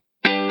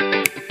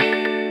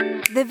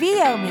The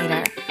VO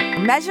Meter,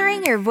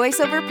 measuring your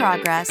voiceover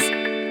progress.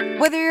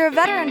 Whether you're a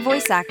veteran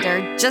voice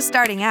actor, just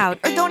starting out,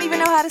 or don't even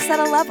know how to set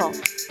a level,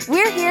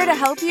 we're here to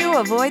help you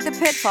avoid the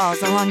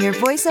pitfalls along your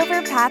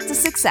voiceover path to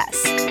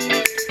success.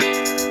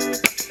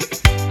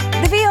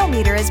 The VO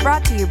Meter is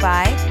brought to you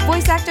by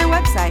Voice Actor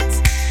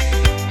Websites,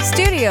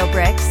 Studio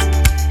Bricks,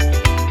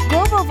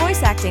 Global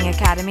Voice Acting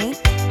Academy,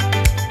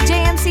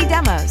 JMC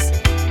Demos,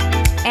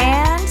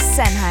 and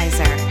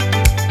Sennheiser.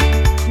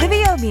 The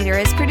VO Meter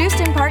is produced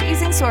in part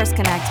using Source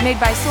Connect, made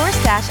by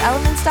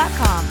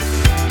source-elements.com.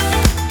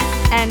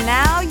 And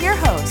now, your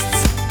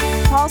hosts,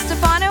 Paul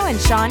Stefano and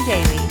Sean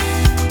Daly.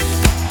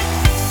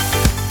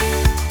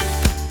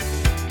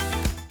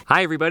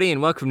 Hi, everybody,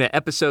 and welcome to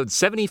Episode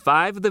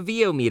 75 of the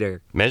VO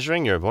Meter.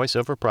 Measuring your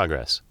voiceover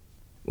progress.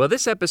 Well,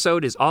 this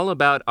episode is all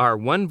about our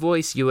One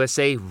Voice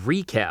USA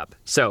recap.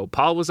 So,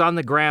 Paul was on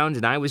the ground,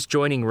 and I was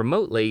joining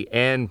remotely,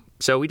 and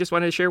so we just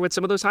wanted to share what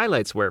some of those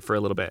highlights were for a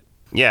little bit.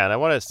 Yeah, and I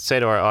want to say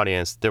to our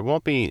audience, there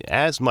won't be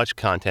as much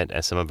content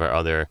as some of our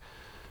other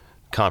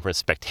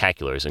conference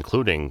spectaculars,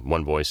 including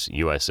One Voice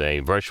USA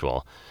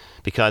Virtual,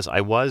 because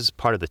I was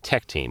part of the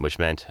tech team, which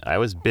meant I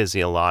was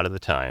busy a lot of the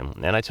time.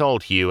 And I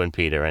told Hugh and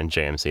Peter and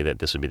JMC that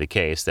this would be the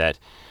case, that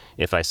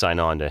if I sign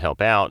on to help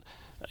out,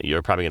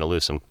 you're probably going to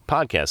lose some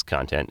podcast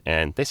content,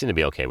 and they seem to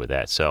be okay with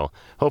that. So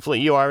hopefully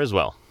you are as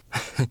well.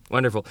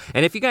 Wonderful.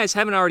 And if you guys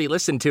haven't already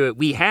listened to it,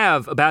 we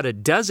have about a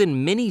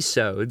dozen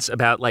mini-sodes,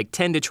 about like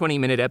 10 to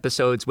 20-minute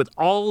episodes with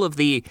with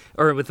the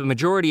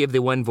majority of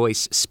the One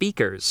Voice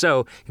speakers.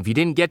 So if you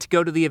didn't get to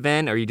go to the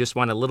event or you just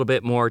want a little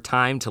bit more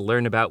time to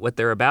learn about what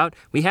they're about,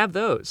 we have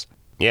those.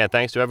 Yeah,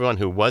 thanks to everyone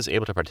who was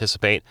able to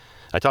participate.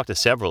 I talked to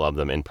several of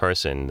them in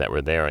person that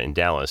were there in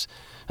Dallas,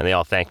 and they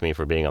all thanked me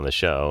for being on the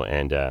show.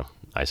 And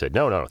I said,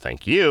 no,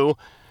 thank you.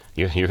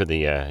 You're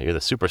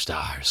the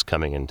superstars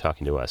coming and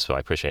talking to us, so I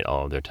appreciate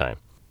all of their time.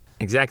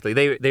 Exactly.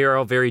 They are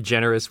all very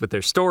generous with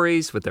their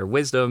stories, with their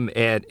wisdom,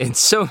 and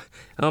so,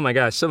 oh my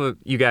gosh, some of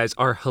you guys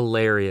are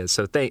hilarious.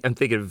 So I'm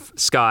thinking of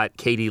Scott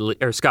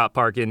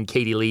Parkin,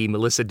 Katie Lee,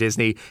 Melissa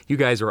Disney. You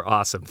guys were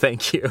awesome.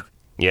 Thank you.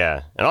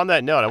 Yeah. And on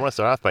that note, I want to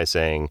start off by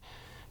saying,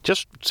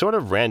 just sort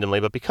of randomly,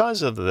 but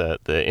because of the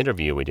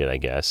interview we did, I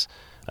guess,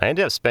 I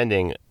ended up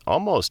spending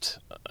almost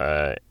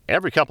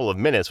every couple of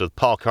minutes with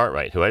Paul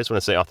Cartwright, who I just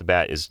want to say off the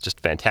bat is just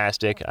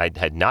fantastic. I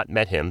had not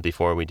met him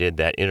before we did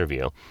that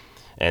interview.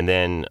 And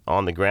then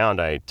on the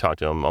ground, I talked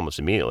to him almost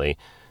immediately.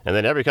 And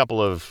then every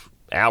couple of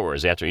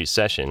hours after each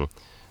session,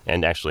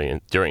 and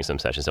actually during some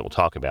sessions that we'll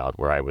talk about,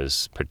 where I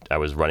was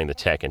running the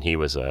tech and he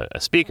was a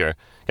speaker,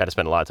 got to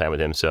spend a lot of time with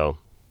him. So,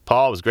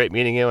 Paul, it was great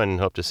meeting you and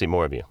hope to see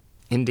more of you.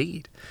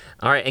 Indeed.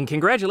 All right, and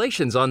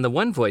congratulations on the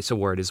One Voice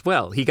Award as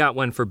well. He got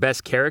one for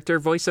Best Character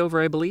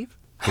Voiceover, I believe.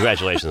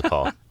 Congratulations,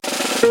 Paul.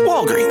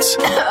 Walgreens,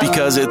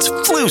 because it's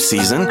flu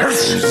season,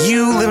 and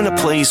you live in a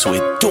place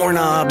with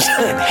doorknobs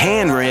and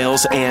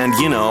handrails and,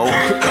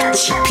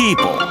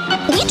 people.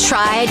 We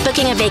tried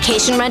booking a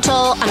vacation rental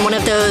on one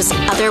of those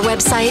other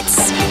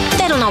websites.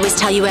 They don't always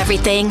tell you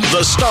everything.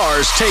 The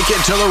stars take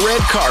it to the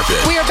red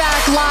carpet. We are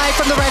back live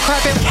from the red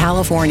carpet.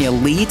 California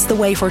leads the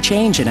way for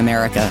change in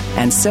America,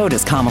 and so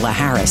does Kamala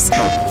Harris.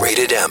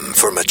 Rated M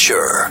for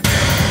mature.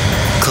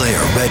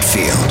 Claire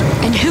Redfield.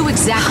 And who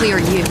exactly are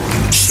you?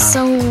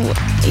 So,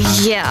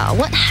 yeah,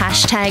 what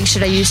hashtag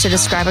should I use to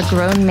describe a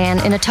grown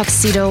man in a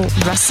tuxedo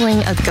wrestling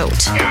a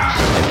goat?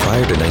 And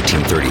prior to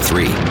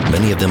 1933,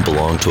 many of them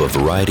belonged to a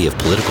variety of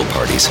political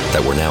parties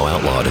that were now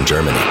outlawed in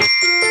Germany.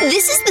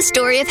 This is the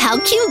story of how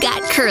Q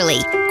got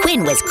curly.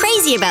 Quinn was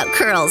crazy about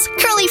curls.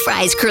 Curly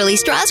fries, curly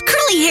straws,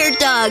 curly-haired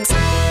dogs.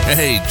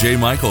 Hey, Jay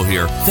Michael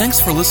here.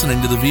 Thanks for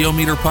listening to the VO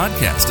Meter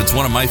podcast. It's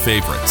one of my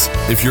favorites.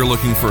 If you're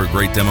looking for a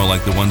great demo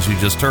like the ones you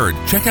just heard,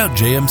 check out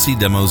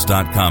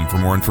jmcdemos.com for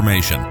more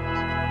information.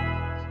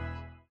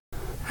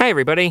 Hi,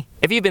 everybody.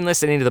 If you've been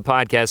listening to the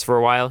podcast for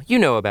a while, you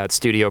know about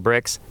Studio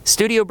Bricks.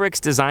 Studio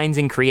Bricks designs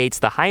and creates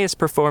the highest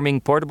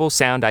performing portable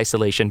sound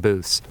isolation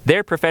booths.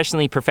 Their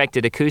professionally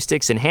perfected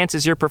acoustics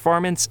enhances your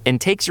performance and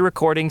takes your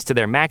recordings to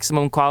their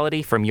maximum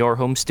quality from your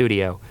home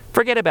studio.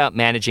 Forget about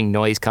managing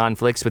noise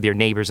conflicts with your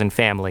neighbors and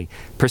family.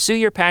 Pursue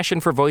your passion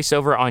for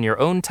voiceover on your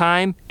own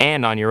time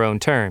and on your own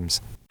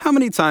terms. How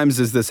many times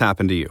has this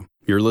happened to you?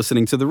 You're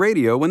listening to the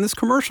radio when this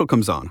commercial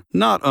comes on.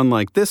 Not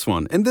unlike this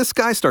one, and this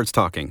guy starts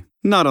talking.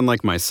 Not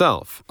unlike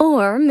myself.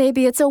 Or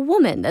maybe it's a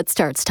woman that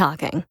starts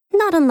talking.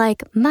 Not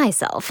unlike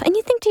myself. And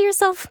you think to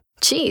yourself,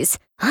 geez,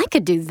 I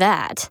could do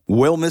that.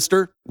 Well,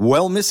 mister,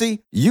 well,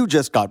 missy, you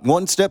just got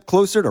one step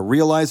closer to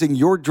realizing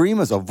your dream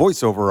as a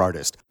voiceover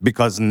artist.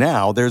 Because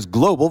now there's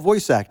Global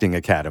Voice Acting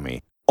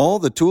Academy. All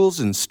the tools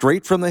and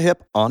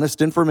straight-from-the-hip,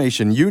 honest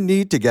information you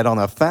need to get on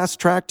a fast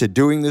track to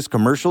doing this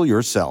commercial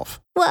yourself.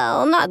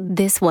 Well, not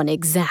this one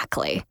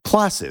exactly.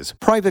 Classes,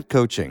 private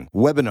coaching,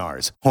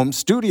 webinars, home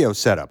studio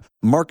setup,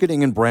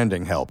 marketing and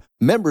branding help,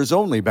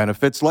 members-only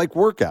benefits like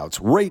workouts,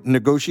 rate and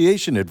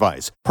negotiation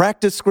advice,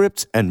 practice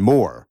scripts, and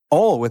more.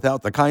 All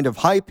without the kind of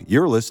hype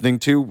you're listening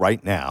to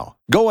right now.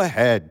 Go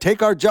ahead,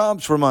 take our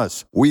jobs from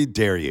us. We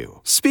dare you.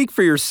 Speak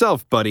for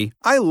yourself, buddy.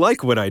 I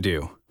like what I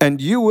do. And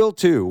you will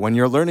too when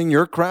you're learning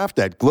your craft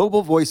at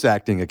Global Voice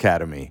Acting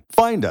Academy.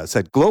 Find us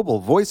at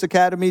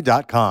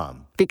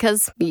globalvoiceacademy.com.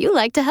 Because you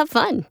like to have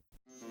fun.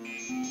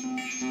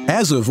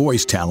 As a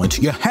voice talent,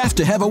 you have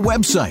to have a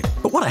website.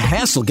 But what a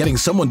hassle getting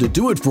someone to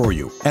do it for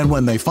you. And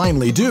when they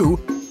finally do,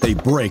 they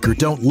break or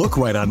don't look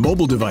right on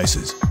mobile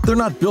devices. They're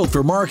not built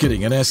for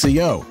marketing and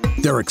SEO.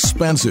 They're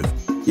expensive.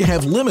 You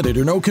have limited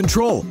or no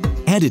control.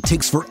 And it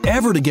takes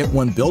forever to get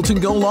one built and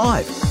go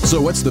live.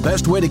 So what's the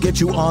best way to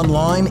get you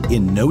online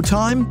in no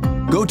time?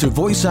 Go to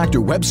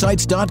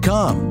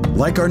voiceactorwebsites.com.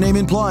 Like our name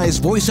implies,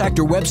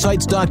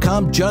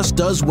 voiceactorwebsites.com just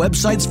does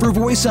websites for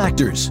voice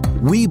actors.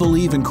 We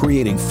believe in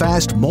creating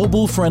fast,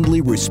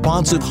 mobile-friendly,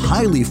 responsive,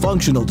 highly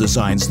functional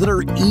designs that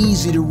are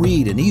easy to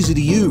read and easy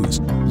to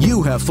use.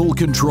 You have full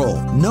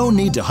control. No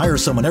need to hire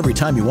someone every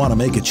time you want to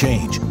make a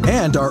change.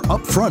 And our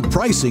upfront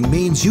pricing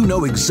means you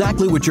know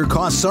exactly what your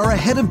costs are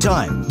ahead of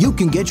time. You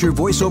can get your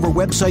voiceover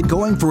website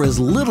going for as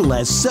little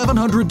as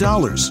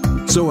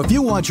 $700. So if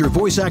you want your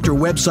voice actor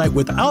website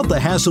without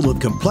the hassle of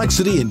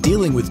complexity and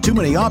dealing with too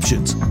many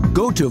options,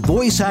 go to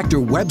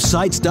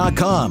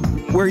voiceactorwebsites.com,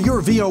 where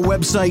your VO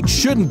website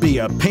shouldn't be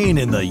a pain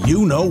in the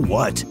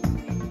you-know-what.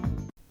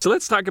 So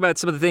let's talk about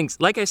some of the things.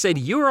 Like I said,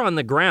 you were on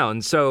the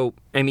ground, so,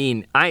 I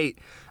mean, I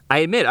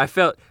admit, I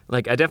felt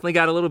like I definitely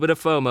got a little bit of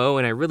FOMO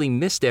and I really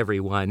missed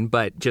everyone,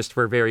 but just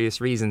for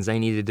various reasons, I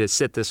needed to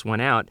sit this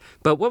one out.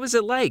 But what was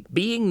it like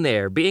being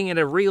there, being at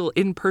a real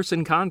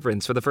in-person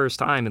conference for the first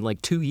time in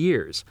like 2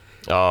 years?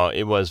 Oh,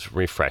 it was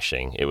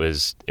refreshing. It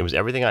was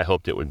everything I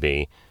hoped it would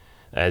be.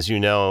 As you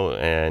know,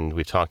 and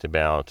we've talked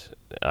about,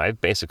 I've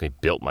basically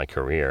built my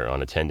career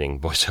on attending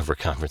voiceover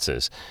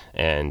conferences,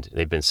 and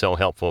they've been so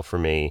helpful for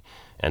me,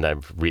 and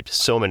I've reaped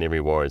so many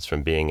rewards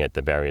from being at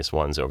the various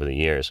ones over the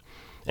years.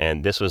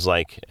 And this was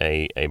like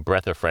a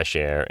breath of fresh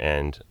air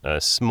and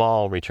a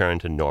small return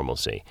to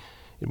normalcy.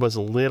 It was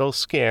a little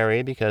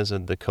scary because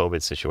of the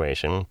COVID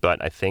situation,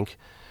 but I think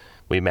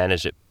we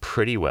managed it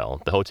pretty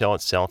well. The hotel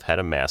itself had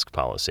a mask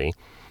policy,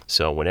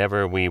 so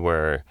whenever we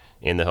were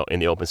in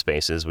the open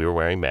spaces, we were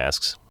wearing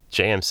masks.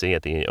 JMC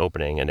at the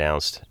opening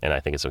announced, and I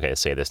think it's okay to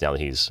say this now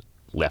that he's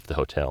left the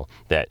hotel,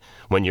 that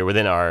when you're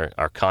within our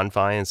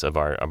confines of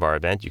our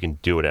event, you can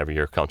do whatever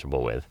you're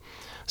comfortable with.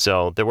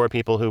 So there were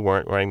people who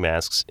weren't wearing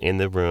masks in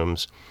the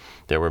rooms.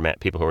 There were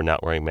people who were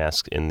not wearing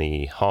masks in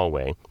the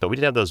hallway. But we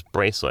did have those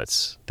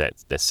bracelets that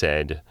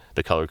said,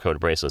 the color-coded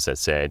bracelets that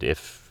said,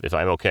 if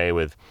I'm okay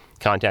with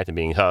contact and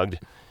being hugged,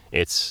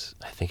 I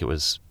think it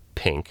was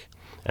pink.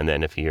 And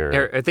then if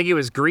you're... I think it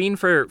was green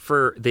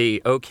for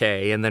the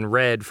okay, and then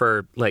red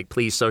for, like,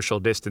 please social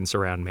distance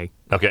around me.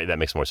 Okay, that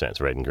makes more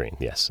sense, red and green,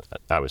 yes.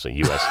 Obviously,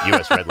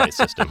 U.S. red light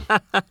system.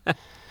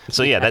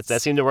 So, yeah, yes.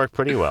 that seemed to work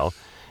pretty well.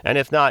 And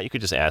if not, you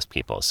could just ask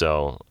people.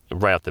 So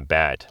right off the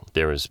bat,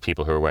 there was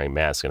people who were wearing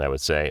masks, and I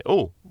would say,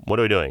 oh, what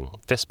are we doing?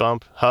 Fist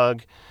bump,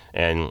 hug.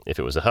 And if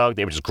it was a hug,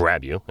 they would just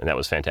grab you, and that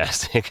was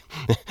fantastic.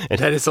 And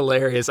that is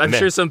hilarious. I'm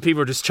sure some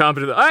people are just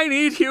chomping at I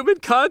need human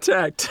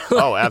contact.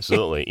 Oh,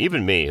 absolutely.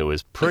 Even me, who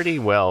was pretty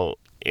well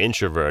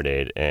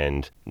introverted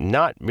and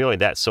not really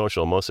that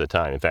social most of the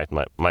time. In fact,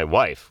 my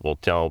wife will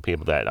tell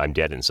people that I'm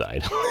dead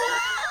inside.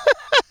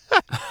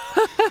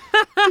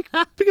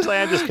 Because I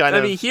had this kind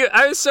of... I mean,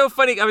 I was so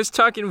funny. I was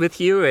talking with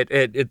Hugh at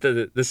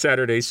the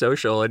Saturday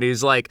Social, and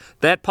he's like,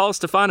 that Paul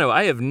Stefano,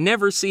 I have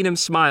never seen him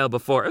smile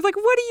before. I was like,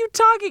 what are you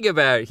talking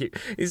about? He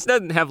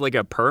doesn't have like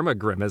a perma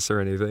grimace or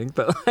anything,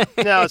 but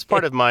no, it's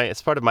part of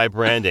my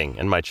branding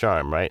and my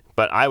charm, right?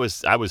 But I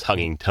was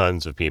hugging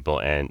tons of people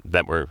and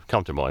that were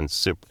comfortable and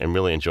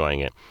really enjoying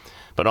it.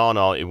 But all in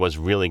all, it was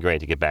really great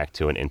to get back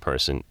to an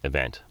in-person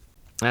event.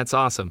 That's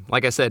awesome.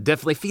 Like I said,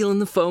 definitely feeling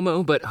the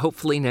FOMO, but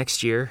hopefully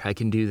next year I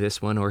can do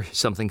this one or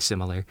something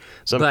similar.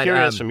 So I'm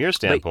curious from your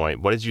standpoint,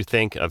 what did you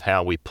think of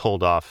how we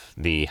pulled off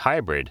the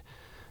hybrid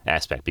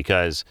aspect?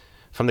 Because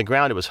from the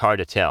ground, it was hard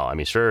to tell. I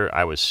mean, sure,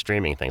 I was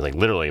streaming things. Like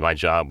literally, my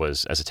job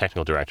was, as a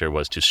technical director,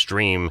 was to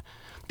stream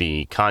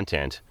the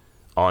content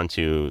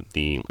onto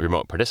the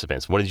remote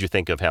participants. What did you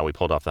think of how we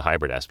pulled off the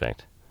hybrid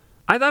aspect?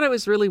 I thought it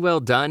was really well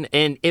done,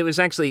 and it was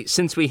actually,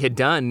 since we had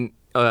done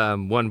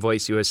One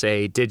Voice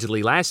USA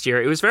digitally last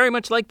year, it was very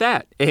much like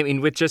that. I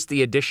mean, with just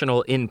the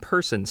additional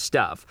in-person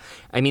stuff.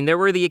 I mean, there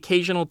were the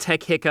occasional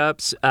tech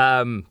hiccups,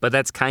 but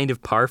that's kind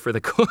of par for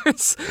the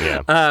course.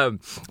 Yeah.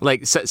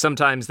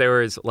 Sometimes there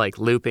was like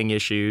looping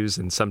issues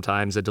and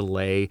sometimes a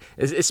delay.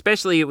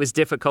 Especially it was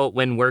difficult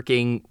when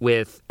working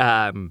with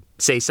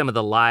say some of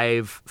the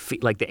live,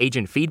 like the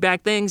agent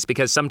feedback things,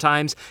 because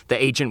sometimes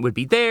the agent would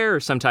be there, or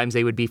sometimes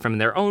they would be from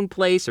their own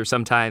place, or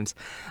sometimes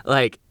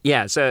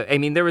so I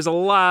mean, there was a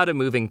lot of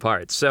moving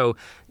parts. So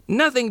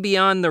nothing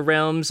beyond the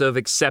realms of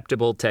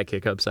acceptable tech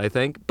hiccups, I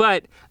think,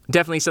 but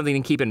definitely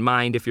something to keep in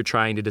mind if you're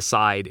trying to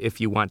decide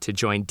if you want to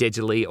join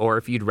digitally or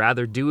if you'd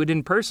rather do it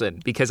in person,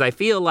 because I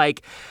feel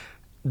like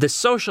the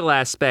social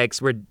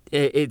aspects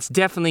it's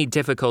definitely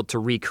difficult to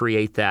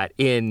recreate that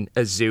in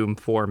a Zoom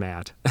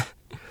format.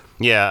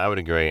 Yeah, I would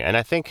agree. And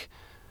I think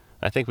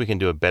we can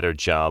do a better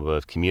job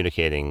of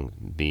communicating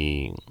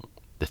the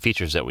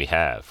features that we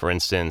have. For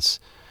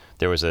instance,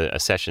 there was a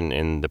session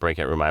in the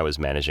breakout room I was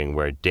managing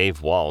where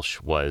Dave Walsh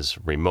was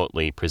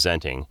remotely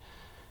presenting,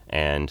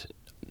 and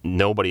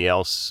nobody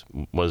else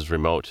was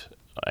remote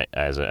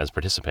as a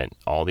participant.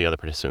 All the other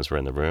participants were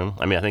in the room.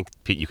 I mean, I think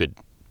you could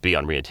be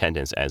on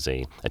reattendance as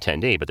a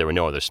attendee, but there were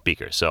no other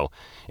speakers. So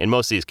in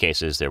most of these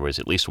cases, there was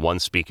at least one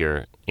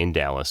speaker in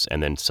Dallas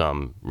and then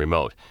some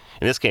remote.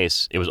 In this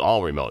case, it was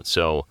all remote.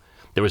 So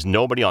there was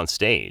nobody on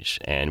stage,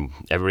 and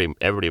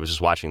everybody was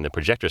just watching the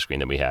projector screen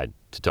that we had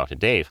to talk to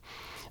Dave.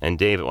 And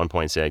Dave at one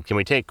point said, "Can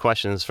we take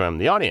questions from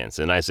the audience?"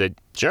 And I said,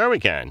 "Sure we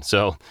can."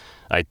 So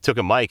I took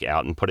a mic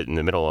out and put it in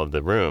the middle of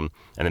the room,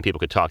 and then people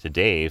could talk to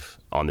Dave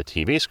on the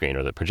TV screen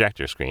or the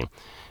projector screen.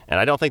 And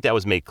I don't think that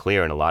was made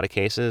clear in a lot of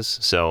cases.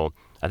 So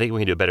I think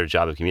we can do a better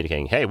job of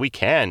communicating, hey, we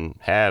can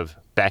have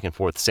back and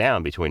forth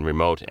sound between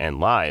remote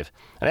and live.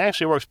 And it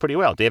actually works pretty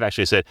well. Dave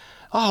actually said,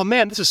 "Oh,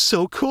 man, this is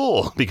so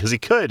cool," because he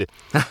could.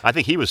 I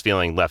think he was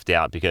feeling left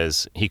out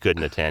because he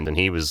couldn't attend, and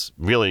he was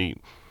really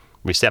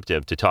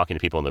receptive to talking to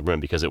people in the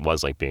room because it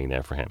was like being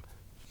there for him.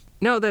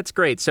 No, that's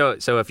great. So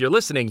if you're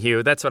listening,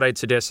 Hugh, that's what I'd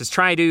suggest is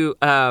try to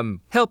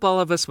help all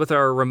of us with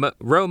our remote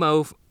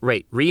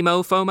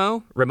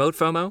FOMO,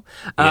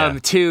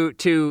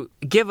 to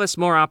give us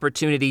more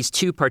opportunities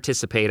to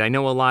participate. I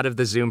know a lot of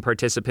the Zoom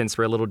participants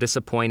were a little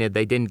disappointed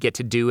they didn't get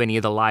to do any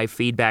of the live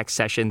feedback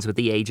sessions with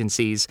the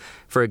agencies,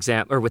 for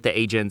example, or with the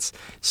agents.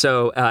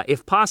 So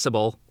if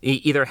possible,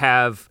 either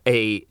have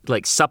a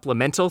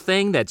supplemental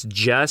thing that's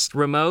just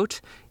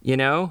remote,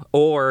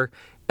 or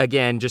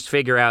again, just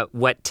figure out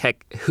what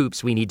tech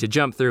hoops we need to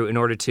jump through in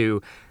order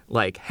to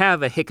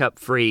have a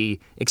hiccup-free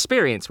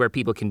experience where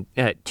people can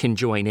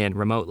join in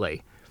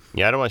remotely.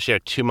 Yeah, I don't want to share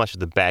too much of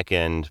the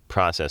back-end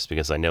process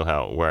because I know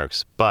how it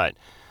works, but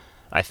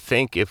I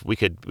think if we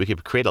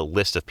could create a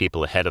list of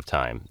people ahead of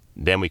time,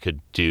 then we could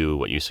do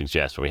what you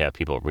suggest, where we have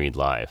people read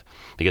live,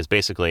 because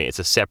basically it's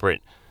a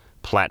separate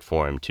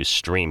platform to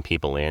stream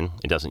people in.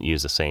 It doesn't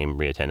use the same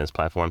reattendance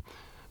platform.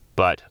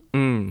 But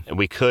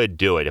we could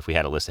do it if we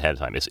had a list ahead of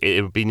time.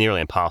 It would be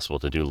nearly impossible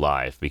to do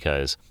live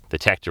because the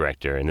tech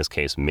director, in this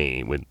case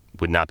me,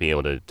 would not be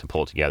able to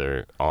pull it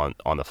together on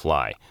the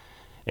fly.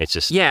 It's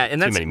just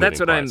and too many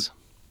moving parts.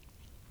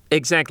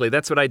 Exactly.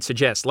 That's what I'd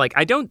suggest.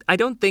 I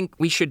don't think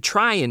we should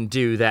try and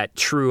do that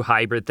true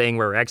hybrid thing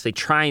where we're actually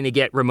trying to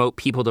get remote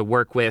people to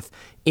work with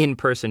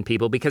in-person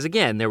people because,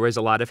 again, there was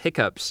a lot of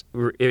hiccups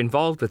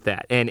involved with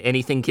that. And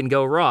anything can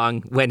go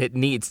wrong when it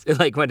needs,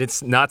 when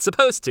it's not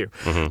supposed to.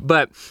 Mm-hmm.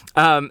 But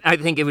I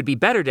think it would be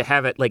better to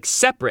have it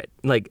separate,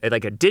 like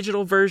a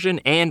digital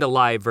version and a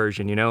live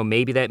version.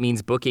 Maybe that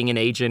means booking an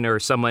agent or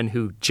someone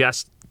who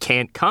just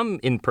can't come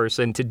in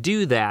person to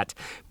do that.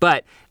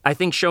 But I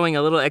think showing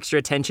a little extra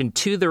attention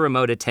to the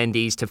remote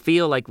attendees to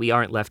feel like we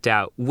aren't left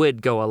out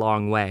would go a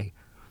long way.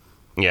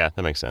 Yeah,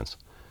 that makes sense.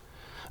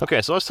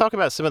 Okay, so let's talk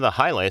about some of the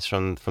highlights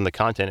from the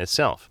content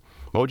itself.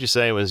 What would you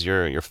say was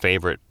your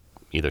favorite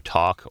either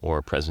talk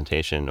or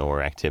presentation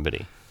or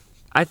activity?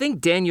 I think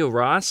Daniel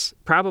Ross,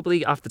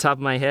 probably off the top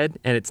of my head,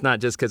 and it's not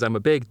just because I'm a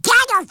big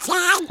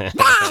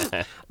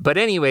but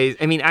anyways,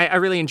 I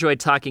really enjoyed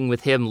talking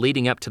with him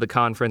leading up to the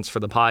conference for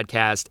the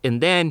podcast,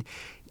 and then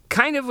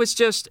kind of was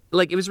just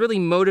it was really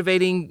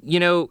motivating.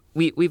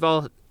 We've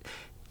all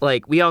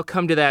we all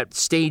come to that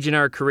stage in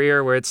our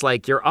career where it's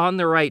you're on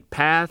the right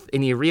path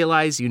and you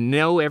realize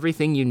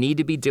everything you need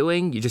to be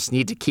doing. You just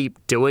need to keep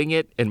doing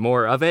it and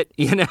more of it,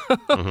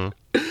 Mm-hmm.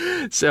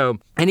 So,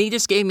 and he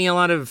just gave me a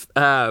lot of,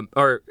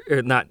 or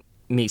not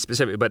me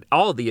specifically, but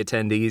all the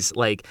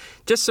attendees,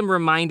 just some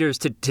reminders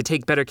to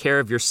take better care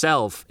of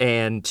yourself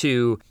and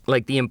to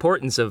the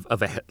importance of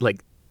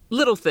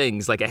little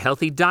things like a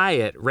healthy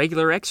diet,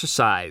 regular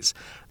exercise,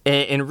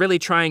 and really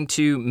trying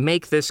to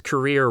make this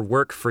career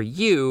work for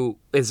you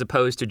as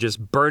opposed to just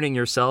burning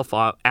yourself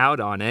out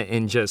on it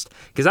and just,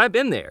 because I've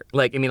been there.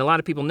 A lot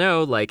of people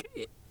know,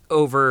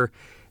 over...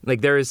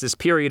 there is this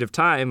period of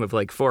time of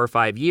 4 or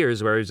 5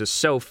 years where I was just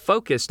so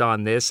focused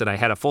on this and I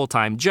had a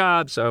full-time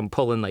job, so I'm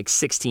pulling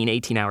 16,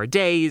 18-hour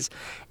days,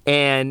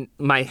 and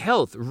my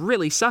health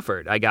really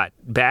suffered. I got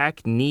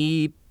back,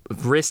 knee,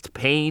 wrist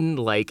pain,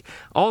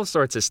 all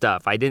sorts of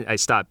stuff. I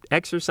stopped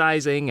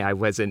exercising. I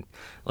wasn't,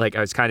 I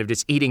was kind of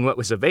just eating what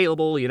was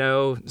available,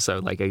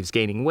 so I was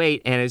gaining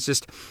weight, and it's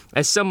just,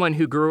 as someone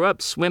who grew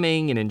up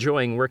swimming and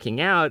enjoying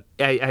working out,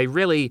 I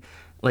really...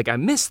 I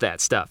missed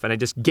that stuff, and I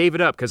just gave it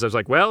up because I was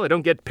well, I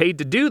don't get paid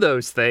to do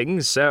those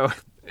things, so...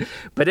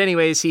 But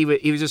anyways, he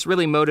was just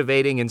really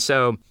motivating, and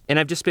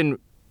I've just been,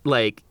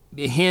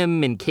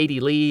 him and Katie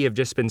Lee have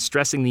just been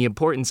stressing the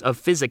importance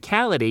of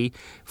physicality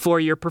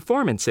for your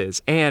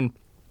performances, and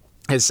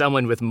as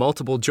someone with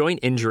multiple joint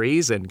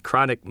injuries and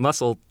chronic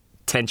muscle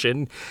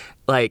tension,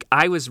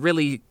 I was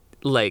really,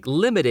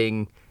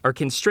 limiting or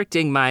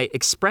constricting my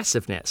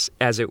expressiveness,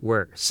 as it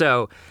were,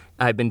 so...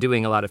 I've been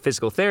doing a lot of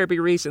physical therapy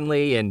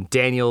recently, and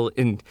Daniel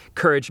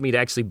encouraged me to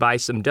actually buy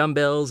some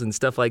dumbbells and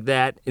stuff like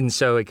that, and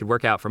so I could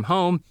work out from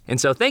home.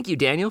 And so thank you,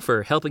 Daniel,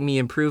 for helping me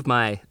improve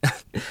my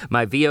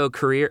my VO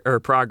career or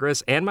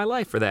progress and my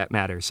life for that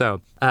matter.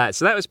 So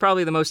that was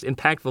probably the most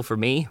impactful for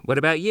me. What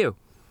about you?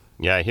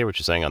 Yeah, I hear what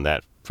you're saying on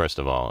that. first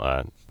of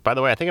all. By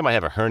the way, I think I might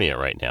have a hernia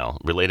right now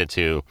related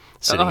to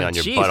sitting on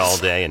your butt all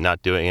day and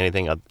not doing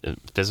anything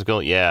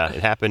physical. Yeah,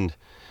 it happened.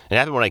 It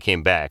happened when I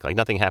came back. Like,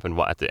 nothing happened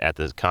at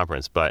the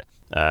conference, but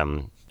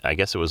I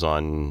guess it was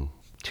on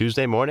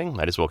Tuesday morning.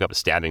 I just woke up with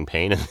stabbing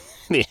pain in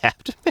the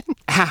abdomen.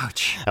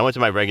 Ouch. I went to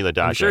my regular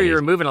doctor. I'm sure you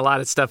were moving a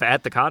lot of stuff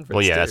at the conference.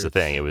 Well, yeah, too. that's the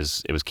thing. It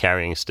was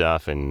carrying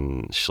stuff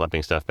and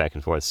schlepping stuff back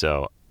and forth.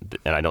 So,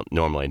 and I don't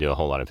normally do a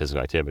whole lot of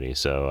physical activity.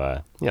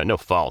 So, no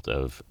fault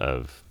of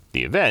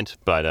the event,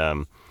 but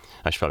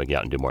I should probably get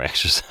out and do more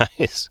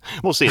exercise.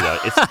 We'll see, though.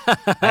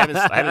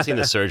 I haven't seen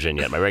the surgeon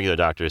yet. My regular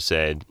doctor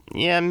said,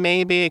 yeah,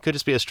 maybe it could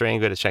just be a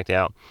strain. Go to check it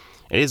out.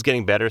 It is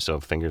getting better, so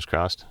fingers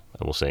crossed.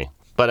 We'll see.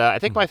 But I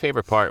think my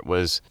favorite part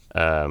was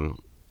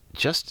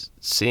just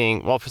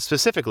seeing. Well,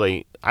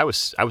 specifically, I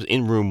was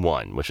in room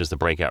 1, which is the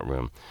breakout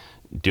room,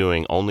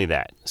 doing only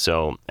that.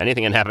 So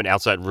anything that happened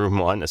outside room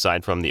 1,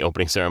 aside from the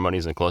opening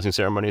ceremonies and closing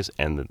ceremonies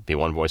and the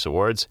One Voice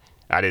Awards,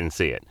 I didn't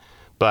see it.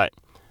 But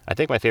I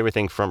think my favorite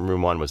thing from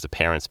room 1 was the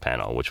parents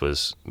panel, which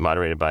was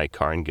moderated by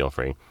Karin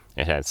Gilfrey.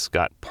 It had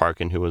Scott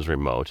Parkin, who was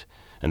remote,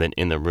 and then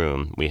in the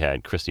room we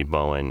had Christy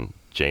Bowen,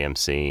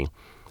 JMC,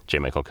 J.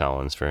 Michael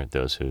Collins, for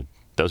those who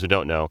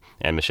don't know,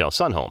 and Michelle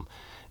Sunholm.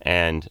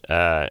 And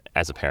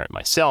as a parent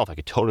myself, I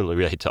could totally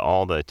relate to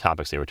all the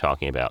topics they were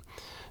talking about.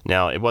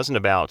 Now, it wasn't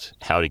about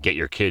how to get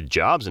your kid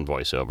jobs in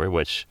voiceover,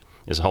 which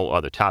is a whole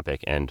other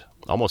topic, and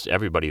almost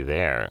everybody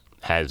there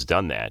has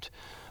done that,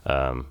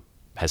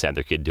 has had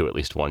their kid do at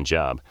least one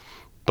job.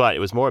 But it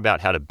was more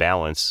about how to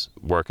balance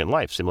work and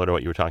life, similar to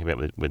what you were talking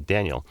about with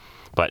Daniel,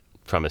 but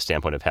from a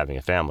standpoint of having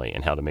a family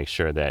and how to make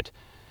sure that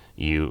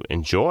you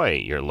enjoy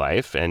your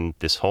life and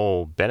this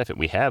whole benefit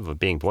we have of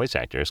being voice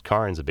actors.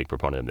 Karin's a big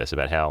proponent of this,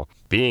 about how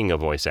being a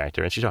voice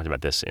actor, and she talked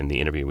about this in the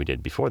interview we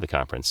did before the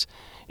conference,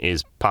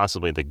 is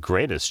possibly the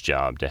greatest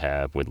job to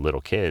have with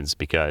little kids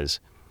because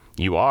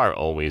you are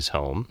always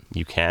home.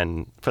 You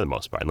can, for the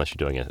most part, unless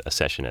you're doing a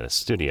session at a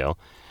studio,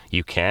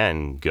 you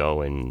can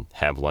go and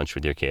have lunch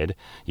with your kid.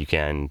 You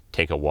can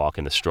take a walk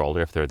in the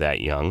stroller if they're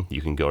that young.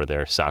 You can go to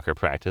their soccer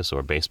practice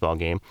or baseball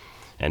game.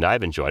 And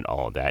I've enjoyed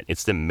all of that.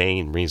 It's the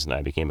main reason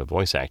I became a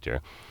voice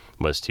actor,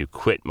 was to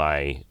quit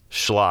my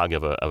slog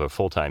of a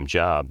full-time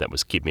job that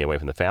was keeping me away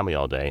from the family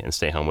all day and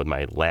stay home with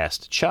my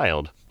last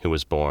child, who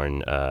was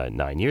born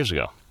 9 years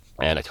ago.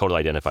 And I totally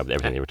identified with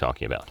everything they were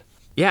talking about.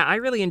 Yeah, I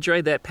really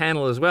enjoyed that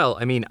panel as well.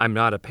 I mean, I'm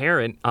not a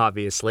parent,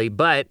 obviously,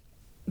 but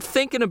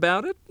thinking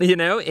about it,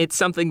 it's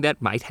something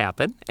that might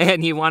happen,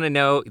 and you want to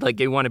know,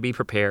 you want to be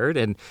prepared.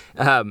 And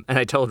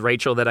I told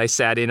Rachel that I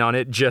sat in on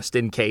it just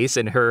in case,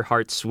 and her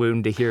heart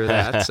swooned to hear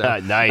that. So.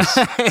 Nice.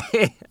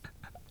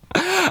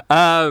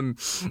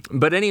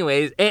 But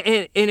anyways,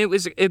 and it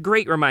was a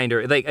great reminder.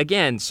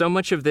 Again, so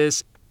much of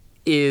this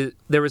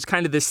there was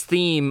kind of this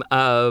theme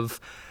of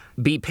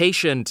be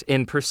patient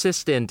and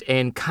persistent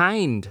and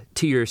kind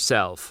to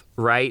yourself,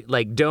 right?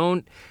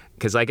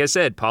 Because like I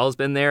said, Paul's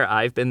been there,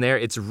 I've been there.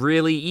 It's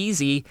really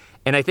easy.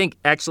 And I think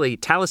actually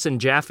Taliesin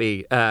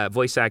Jaffe,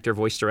 voice actor,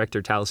 voice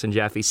director Taliesin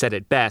Jaffe said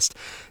it best.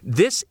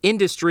 This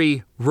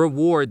industry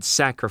rewards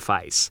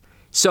sacrifice.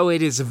 So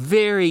it is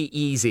very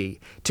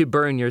easy to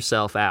burn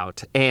yourself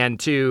out and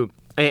to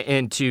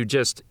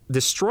just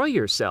destroy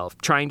yourself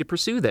trying to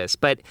pursue this.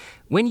 But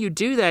when you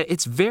do that,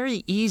 it's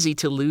very easy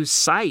to lose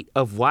sight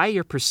of why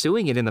you're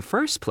pursuing it in the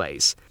first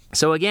place.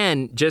 So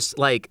again, just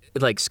like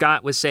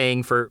Scott was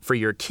saying for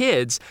your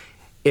kids,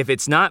 if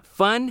it's not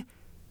fun,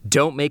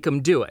 don't make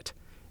them do it,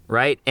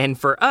 right? And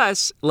for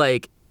us,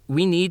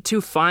 we need to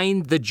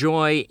find the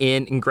joy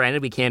and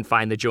granted, we can't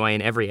find the joy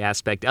in every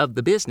aspect of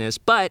the business,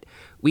 but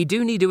we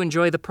do need to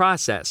enjoy the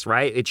process,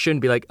 right? It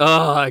shouldn't be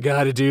I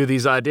got to do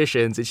these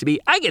auditions. It should be,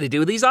 I got to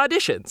do these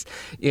auditions,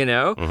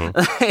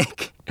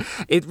 Mm-hmm.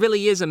 It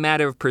really is a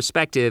matter of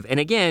perspective. And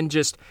again,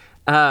 just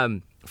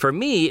for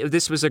me,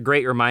 this was a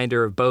great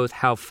reminder of both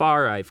how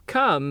far I've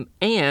come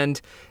and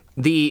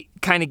the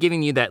kind of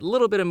giving you that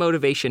little bit of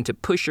motivation to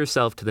push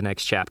yourself to the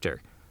next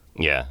chapter.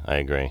 Yeah, I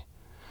agree.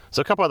 So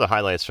a couple other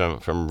highlights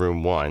from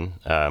room 1.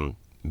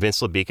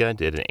 Vince Labica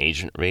did an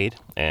agent read,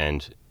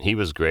 and he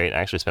was great. I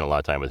actually spent a lot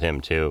of time with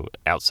him, too,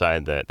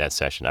 outside that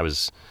session. I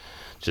was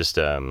just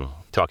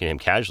talking to him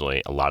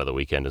casually a lot of the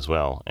weekend as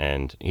well,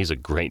 and he's a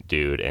great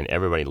dude, and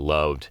everybody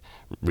loved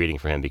reading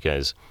for him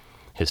because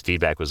his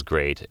feedback was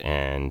great,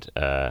 and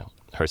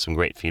heard some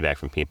great feedback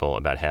from people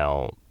about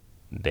how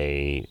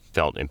they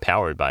felt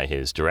empowered by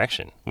his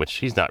direction, which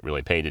he's not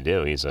really paid to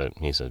do. He's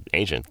an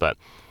agent, but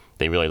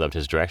they really loved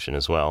his direction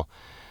as well.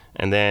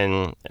 And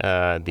then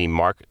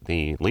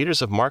the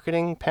Leaders of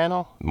Marketing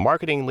panel,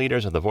 marketing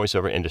leaders of the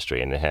voiceover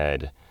industry, and they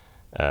had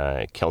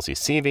Kelsey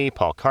Seavey,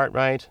 Paul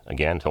Cartwright,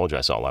 again, told you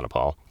I saw a lot of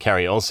Paul,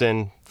 Carrie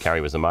Olson,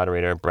 Carrie was the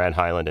moderator, Brad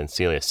Hyland, and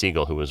Celia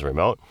Siegel, who was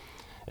remote.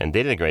 And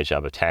they did a great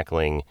job of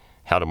tackling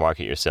how to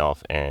market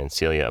yourself. And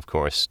Celia, of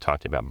course,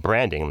 talked about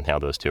branding and how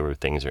those two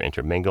things are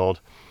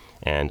intermingled.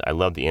 And I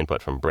love the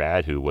input from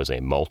Brad, who was a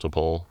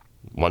multiple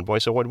One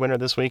Voice Award winner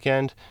this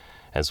weekend,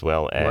 as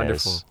well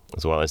as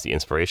the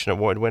Inspiration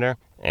Award winner.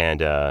 And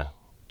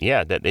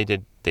yeah, that they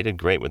did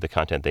great with the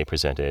content they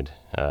presented.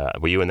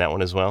 Were you in that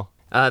one as well?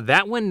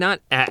 That one, not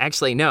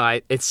actually.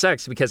 No, it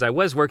sucks because I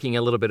was working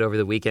a little bit over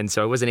the weekend,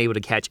 so I wasn't able to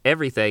catch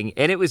everything,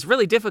 and it was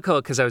really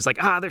difficult because I was like,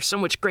 there's so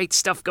much great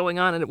stuff going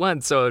on at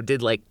once. So I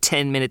did like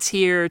 10 minutes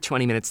here,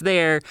 20 minutes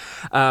there,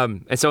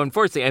 and so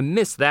unfortunately, I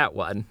missed that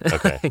one.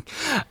 Okay.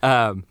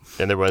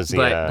 Then there was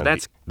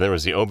there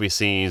was the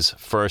OBC's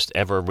first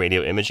ever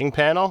radio imaging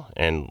panel,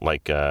 and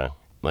like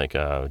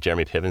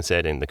Jeremy Piven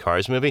said in the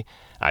Cars movie,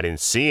 I didn't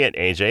see it,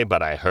 AJ,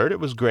 but I heard it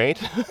was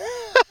great.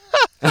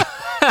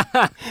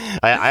 I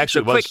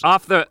actually was quick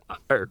off the.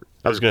 I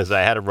was going to say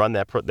I had to run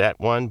that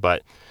one,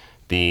 but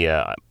the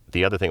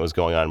other thing that was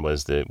going on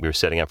was we were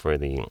setting up for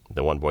the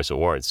One Voice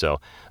Awards. So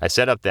I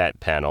set up that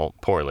panel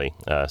poorly.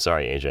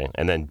 Sorry, AJ,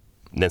 and then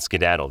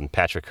skedaddled, and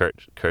Patrick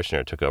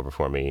Kirshner took over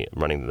for me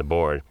running the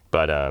board.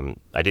 But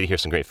I did hear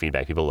some great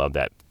feedback. People loved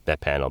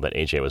that panel that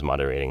AJ was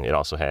moderating. It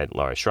also had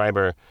Laura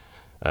Schreiber,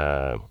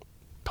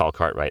 Paul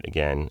Cartwright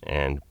again,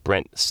 and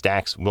Brent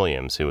Stax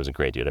Williams, who was a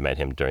great dude. I met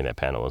him during that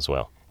panel as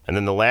well. And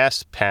then the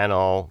last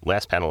panel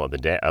of the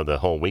day, of the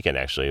whole weekend,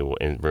 actually,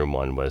 in room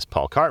one, was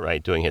Paul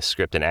Cartwright doing his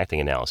script and acting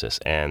analysis,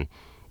 and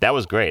that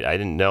was great. I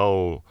didn't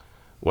know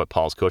what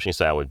Paul's coaching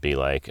style would be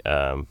like,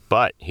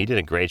 but he did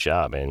a great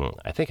job, and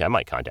I think I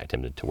might contact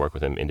him to work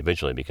with him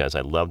individually because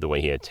I loved the way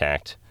he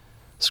attacked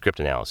script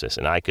analysis,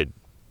 and I could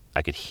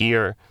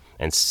hear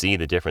and see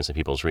the difference in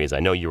people's reads. I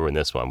know you were in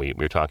this one. We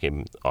were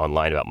talking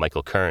online about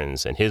Michael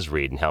Kearns and his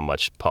read and how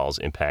much Paul's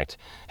impact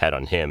had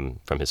on him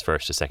from his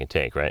first to second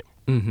take, right?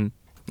 Mm-hmm.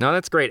 No,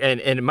 that's great.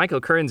 And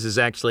Michael Kearns is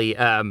actually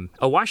a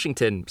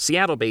Washington,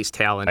 Seattle-based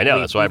talent. I know,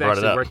 that's why I brought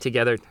it up. We've worked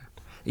together.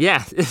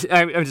 Yeah,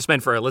 I just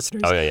meant for our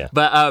listeners. Oh, yeah.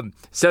 But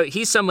so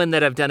he's someone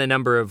that I've done a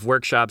number of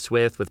workshops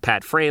with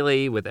Pat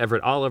Fraley, with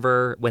Everett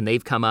Oliver, when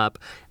they've come up.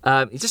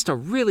 He's just a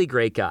really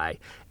great guy.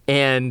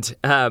 And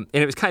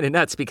it was kind of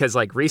nuts because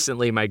like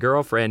recently my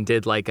girlfriend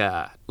did like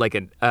a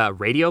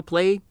radio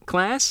play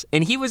class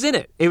and he was in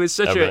it. It was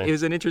it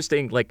was an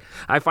interesting, like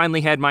I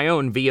finally had my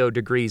own VO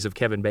degrees of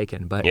Kevin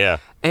Bacon. But yeah.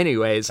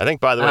 Anyways, I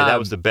think by the way that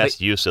was the best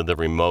use of the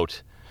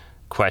remote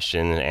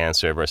question and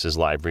answer versus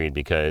live read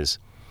because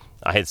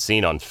I had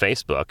seen on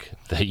Facebook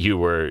that you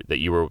were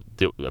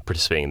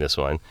participating in this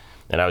one,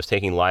 and I was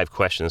taking live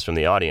questions from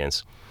the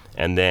audience,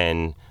 and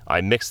then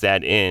I mixed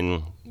that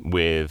in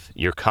with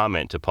your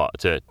comment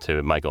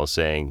to Michael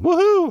saying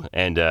 "woohoo,"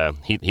 and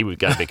he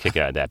got a big kick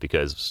out of that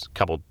because a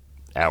couple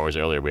hours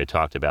earlier we had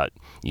talked about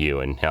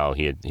you and how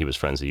he was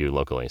friends with you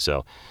locally.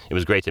 So it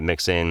was great to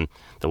mix in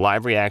the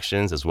live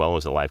reactions as well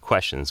as the live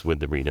questions with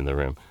the read in the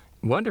room.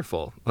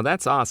 Wonderful. Well,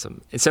 that's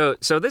awesome. So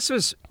this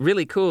was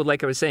really cool.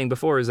 Like I was saying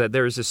before, is that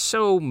there was just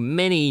so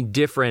many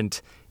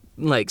different,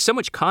 like so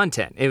much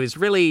content. It was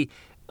really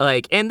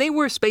like, and they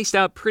were spaced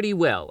out pretty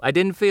well. I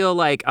didn't feel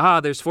like,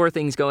 there's 4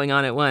 things going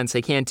on at once.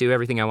 I can't do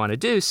everything I want to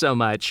do so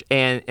much.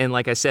 And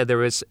like I said, there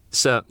was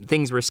some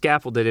things were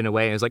scaffolded in a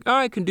way. I was like,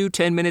 I can do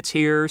 10 minutes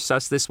here,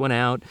 suss this one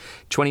out,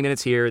 20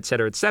 minutes here, et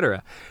cetera, et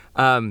cetera.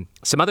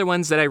 Some other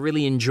ones that I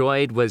really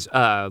enjoyed was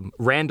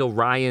Randall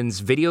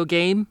Ryan's video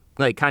game,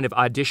 like kind of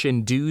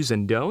audition do's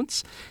and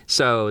don'ts.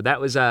 So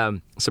that was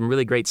some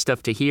really great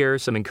stuff to hear,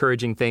 some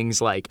encouraging things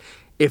like,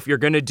 if you're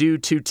going to do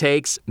 2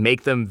 takes,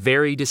 make them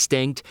very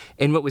distinct.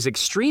 And what was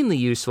extremely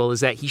useful is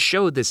that he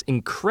showed this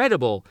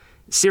incredible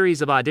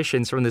series of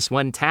auditions from this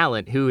one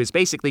talent who is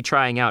basically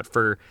trying out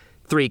for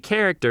 3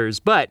 characters,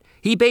 but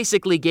he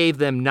basically gave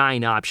them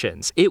 9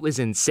 options. It was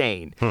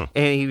insane.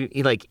 And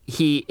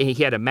he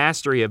had a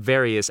mastery of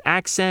various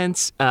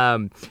accents.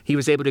 He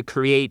was able to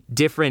create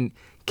different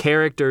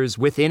characters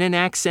within an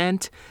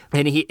accent,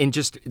 and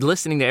just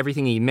listening to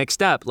everything he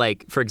mixed up,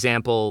 like for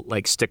example,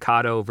 like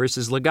staccato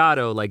versus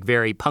legato, like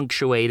very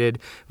punctuated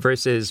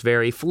versus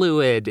very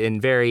fluid,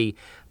 and very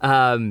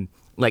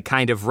like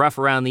kind of rough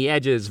around the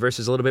edges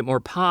versus a little bit more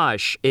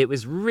posh. It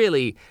was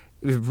really,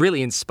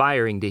 really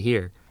inspiring to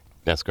hear.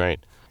 That's great.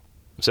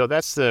 So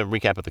that's the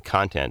recap of the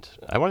content.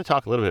 I want to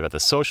talk a little bit about the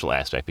social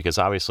aspect because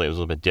obviously it was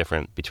a little bit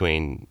different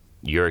between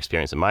your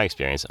experience and my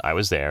experience. I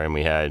was there and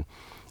we had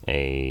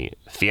a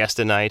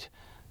fiesta night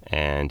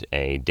and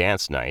a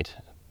dance night,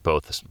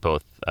 both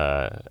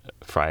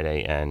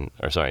Thursday and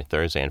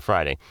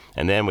Friday.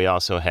 And then we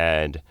also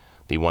had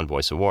the One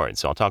Voice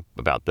Awards. So I'll talk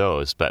about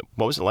those. But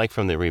what was it like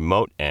from the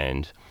remote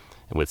end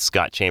with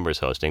Scott Chambers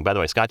hosting? By the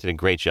way, Scott did a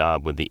great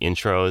job with the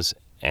intros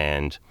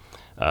and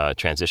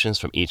transitions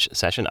from each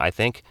session, I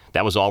think.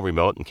 That was all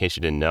remote. In case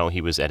you didn't know,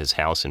 he was at his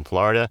house in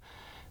Florida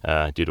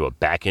due to a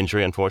back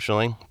injury,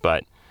 unfortunately.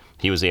 But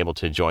he was able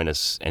to join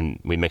us, and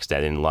we mixed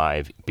that in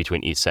live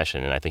between each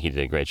session, and I think he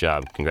did a great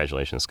job.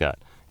 Congratulations, Scott.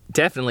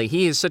 Definitely.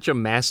 He is such a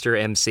master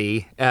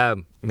MC.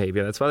 Maybe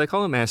that's why they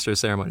call him Master of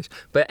Ceremonies.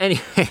 But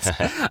anyways,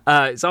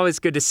 it's always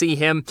good to see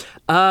him.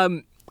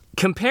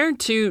 Compared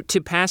to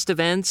past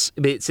events,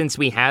 since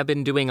we have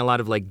been doing a lot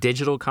of like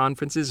digital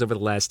conferences over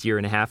the last year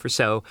and a half or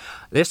so,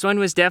 this one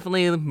was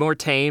definitely more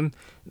tame.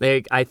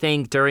 I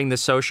think during the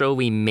social,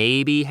 we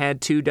maybe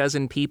had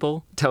 24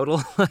 people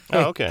total.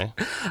 Oh, okay.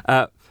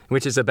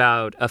 which is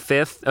about a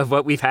fifth of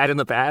what we've had in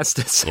the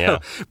past. So, yeah.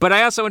 But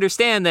I also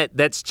understand that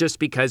that's just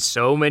because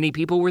so many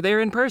people were there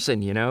in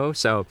person,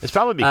 So it's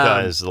probably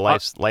because the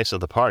lives of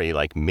the party,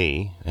 like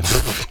me and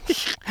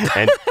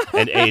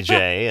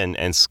AJ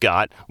and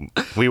Scott,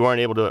 we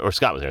weren't able to, or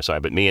Scott was there, sorry,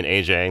 but me and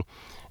AJ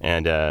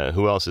and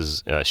who else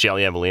is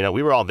Shelly Evelina?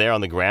 We were all there on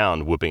the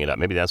ground whooping it up.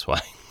 Maybe that's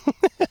why.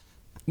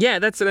 Yeah,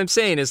 that's what I'm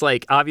saying is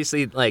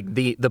obviously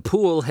the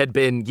pool had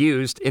been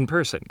used in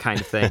person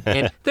kind of thing.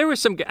 And there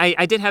was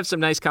I did have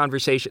some nice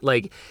conversation.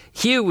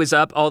 Hugh was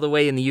up all the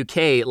way in the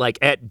UK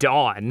at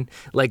dawn.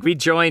 We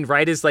joined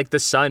right as the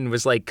sun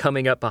was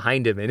coming up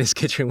behind him in his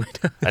kitchen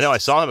window. I know, I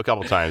saw him a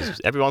couple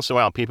times. Every once in a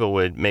while people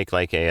would make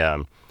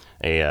a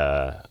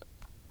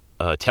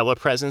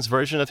telepresence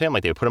version of him.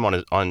 They would put him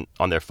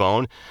on their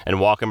phone and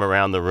walk him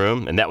around the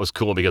room, and that was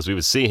cool because we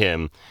would see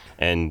him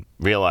and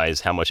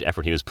realize how much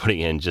effort he was putting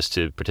in just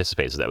to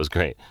participate. So that was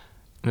great.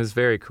 It was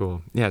very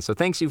cool. Yeah, so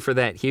thanks you for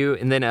that, Hugh.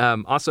 And then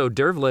also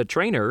Dervla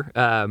Trainer,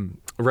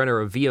 runner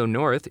of VO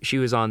North, she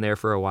was on there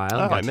for a while.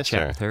 Oh, I missed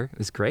her. With her. It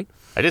was great.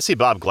 I did see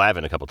Bob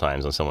Glavin a couple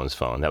times on someone's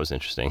phone. That was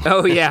interesting.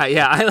 Oh,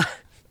 yeah.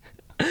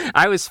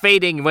 I was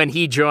fading when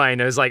he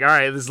joined. I was like, all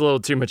right, this is a little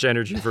too much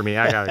energy for me.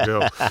 I gotta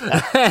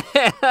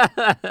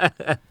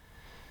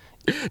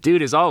go.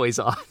 Dude is always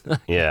on.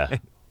 Yeah.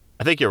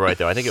 I think you're right,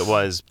 though. I think it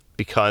was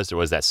because there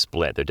was that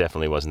split. There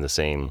definitely wasn't the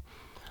same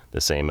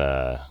not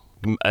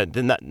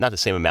the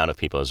same amount of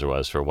people as there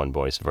was for One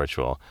Voice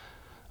Virtual.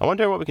 I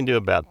wonder what we can do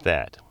about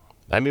that.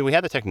 I mean, we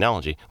have the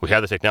technology. We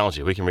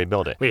can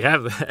rebuild it. We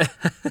have that.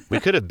 We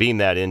could have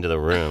beamed that into the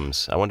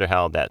rooms. I wonder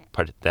how that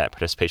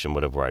participation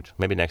would have worked.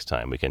 Maybe next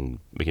time we can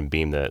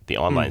beam the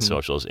online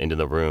socials into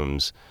the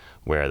rooms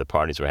where the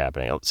parties were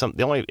happening.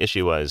 The only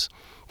issue was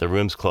the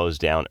rooms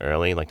closed down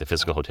early, like the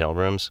physical hotel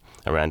rooms,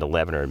 around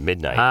 11 or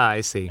midnight. Ah,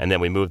 I see. And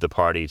then we moved the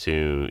party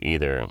to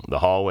either the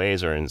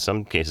hallways or in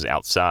some cases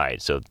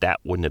outside. So that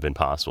wouldn't have been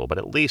possible. But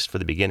at least for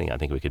the beginning, I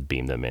think we could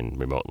beam them in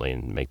remotely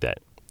and make that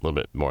a little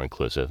bit more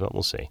inclusive. But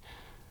we'll see.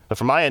 But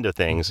from my end of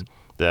things,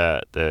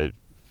 the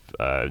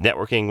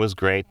networking was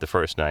great the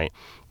first night.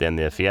 Then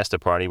the Fiesta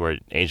party where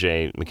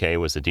AJ McKay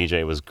was the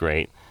DJ was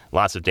great.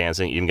 Lots of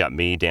dancing. Even got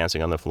me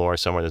dancing on the floor.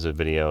 Somewhere there's a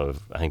video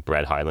of, I think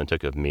Brad Hyland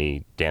took of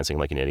me dancing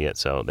like an idiot.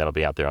 So that'll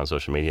be out there on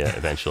social media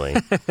eventually.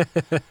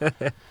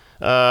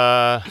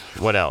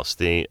 What else?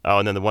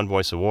 And then the One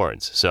Voice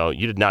Awards. So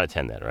you did not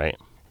attend that, right?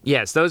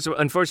 Yes,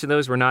 unfortunately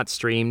those were not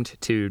streamed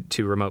to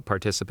remote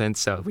participants,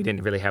 so we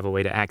didn't really have a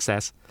way to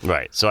access.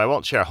 Right. So I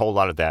won't share a whole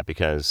lot of that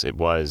because it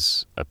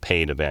was a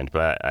paid event,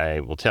 but I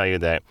will tell you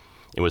that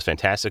it was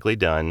fantastically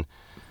done.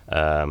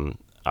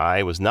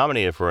 I was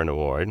nominated for an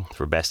award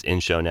for Best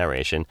In-Show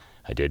Narration.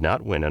 I did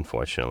not win,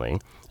 unfortunately.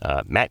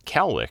 Matt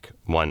Kelwick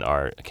won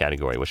our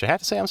category, which I have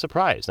to say I'm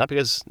surprised. Not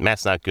because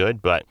Matt's not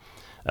good, but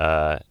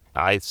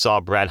I saw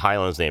Brad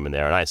Hyland's name in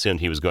there, and I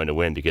assumed he was going to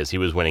win because he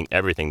was winning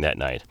everything that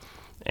night.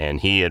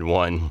 And he had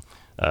won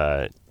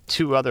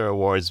 2 other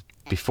awards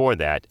before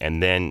that,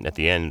 and then at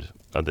the end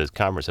of the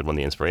conference had won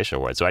the Inspiration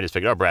Award. So I just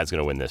figured, Brad's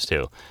going to win this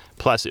too.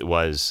 Plus, it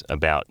was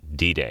about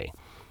D-Day,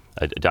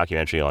 a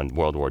documentary on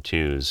World War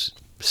II's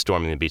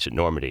storming the beach at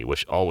Normandy,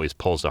 which always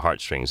pulls the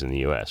heartstrings in the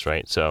U.S.,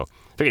 right? So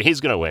I figured he's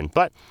going to win.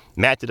 But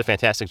Matt did a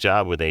fantastic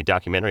job with a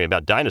documentary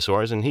about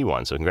dinosaurs, and he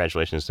won. So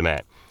congratulations to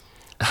Matt.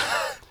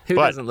 Who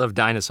doesn't love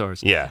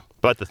dinosaurs? Yeah.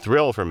 But the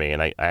thrill for me,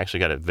 and I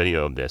actually got a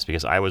video of this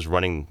because I was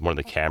running one of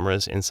the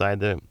cameras inside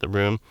the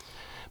room.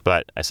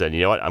 But I said, you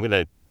know what? I'm going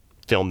to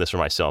film this for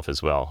myself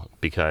as well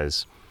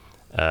because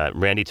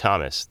Randy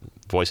Thomas,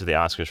 voice of the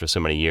Oscars for so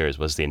many years,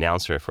 was the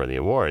announcer for the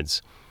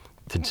awards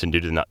to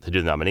do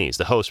the nominees.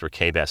 The hosts were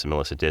Kay Bass and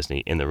Melissa Disney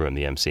in the room,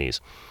 the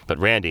MCs. But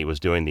Randy was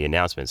doing the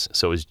announcements.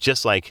 So it was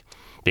just like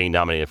being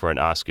nominated for an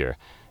Oscar.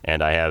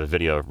 And I have a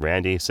video of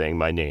Randy saying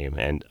my name,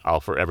 and I'll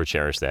forever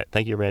cherish that.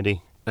 Thank you,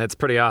 Randy. That's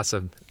pretty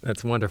awesome.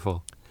 That's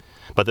wonderful.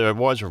 But the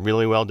awards were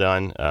really well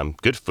done.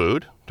 Good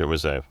food. There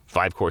was a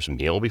 5-course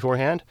meal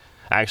beforehand.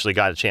 I actually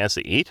got a chance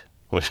to eat,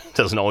 which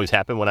doesn't always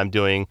happen when I'm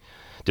doing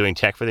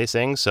tech for these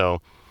things.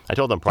 So I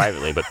told them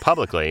privately, but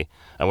publicly,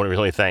 I want to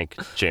really thank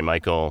J.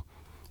 Michael,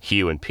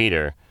 Hugh, and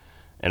Peter,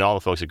 and all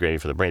the folks at Gravy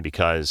for the Brain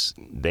because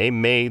they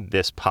made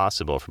this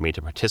possible for me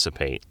to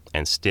participate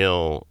and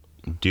still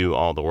do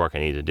all the work I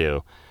need to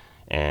do.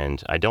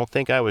 And I don't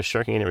think I was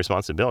shirking any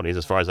responsibilities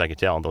as far as I could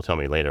tell. They'll tell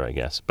me later, I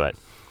guess. But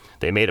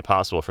they made it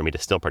possible for me to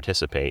still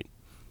participate,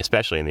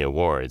 especially in the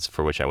awards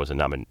for which I was a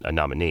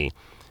nominee.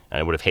 And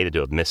I would have hated to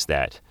have missed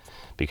that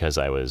because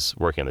I was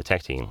working on the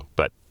tech team.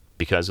 But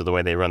because of the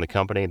way they run the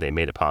company, they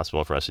made it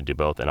possible for us to do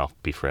both, and I'll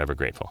be forever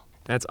grateful.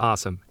 That's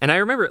awesome. And I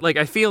remember,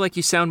 I feel like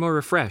you sound more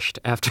refreshed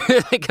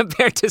after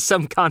compared to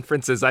some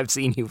conferences I've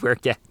seen you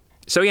work at.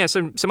 So yeah,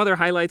 some other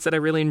highlights that I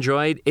really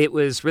enjoyed. It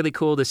was really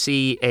cool to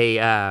see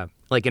a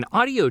like an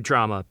audio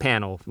drama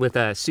panel with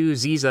Sue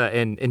Ziza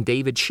and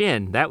David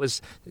Shin. That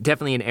was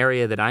definitely an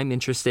area that I'm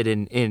interested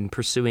in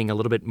pursuing a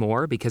little bit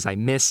more because I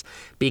miss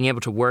being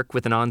able to work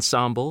with an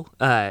ensemble.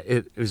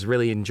 It was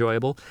really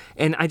enjoyable.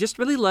 And I just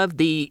really loved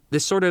the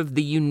sort of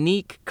the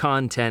unique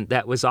content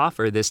that was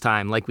offered this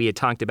time. Like we had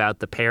talked about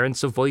the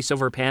Parents of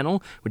Voiceover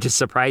panel, which has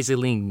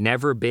surprisingly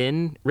never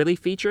been really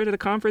featured at a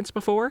conference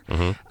before.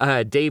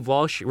 Dave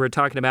Walsh, we're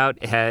talking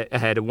about,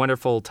 had a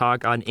wonderful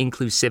talk on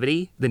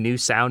inclusivity, the new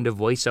sound of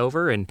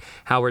voiceover, and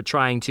how we're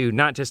trying to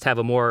not just have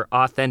a more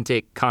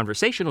authentic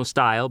conversational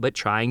style, but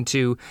trying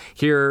to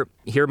hear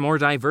more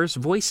diverse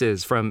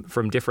voices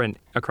from different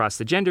across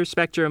the gender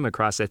spectrum,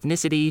 across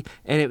ethnicity.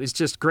 And it was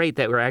just great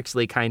that we're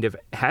actually kind of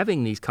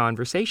having these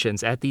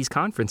conversations at these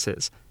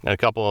conferences. And a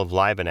couple of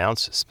live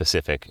announce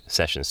specific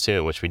sessions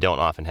too, which we don't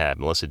often have.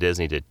 Melissa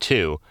Disney did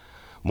 2.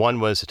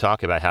 One was to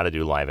talk about how to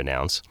do live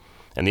announce.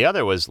 And the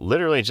other was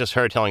literally just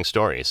her telling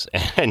stories.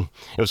 And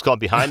it was called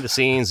Behind the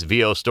Scenes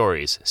VO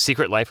Stories,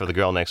 Secret Life of the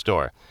Girl Next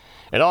Door.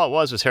 And all it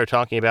was her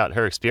talking about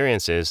her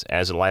experiences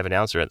as a live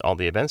announcer at all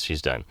the events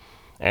she's done.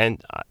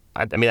 And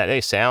I mean, that may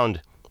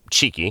sound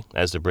cheeky,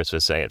 as the Brits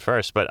would say at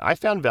first, but I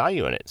found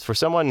value in it. For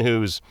someone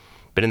who's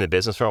been in the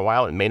business for a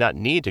while and may not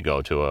need to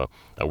go to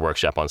a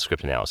workshop on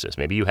script analysis.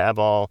 Maybe you have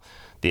all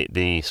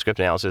the script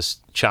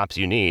analysis chops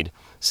you need.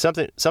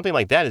 Something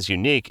like that is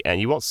unique, and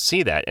you won't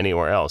see that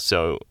anywhere else.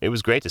 So it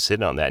was great to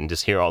sit on that and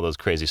just hear all those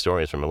crazy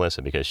stories from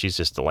Melissa, because she's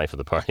just the life of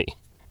the party.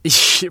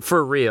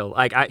 For real.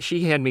 Like,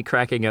 she had me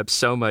cracking up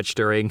so much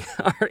during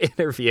our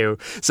interview.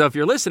 So if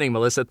you're listening,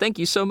 Melissa, thank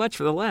you so much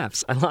for the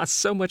laughs. I lost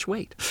so much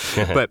weight.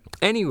 But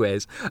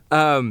anyways,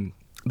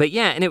 but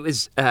yeah, and it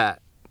was...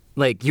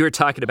 like you were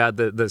talking about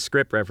the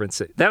script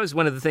reference. That was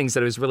one of the things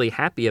that I was really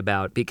happy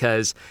about,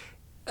 because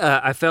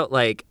I felt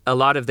like a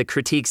lot of the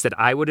critiques that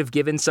I would have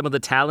given some of the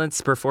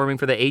talents performing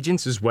for the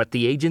agents is what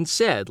the agents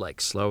said,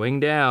 like slowing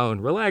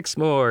down, relax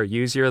more,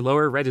 use your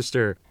lower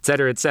register, et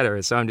cetera, et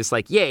cetera. So I'm just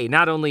like, yay,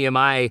 not only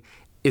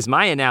is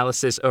my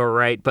analysis all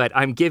right, but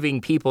I'm giving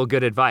people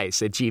good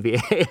advice at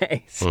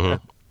GVAA. So.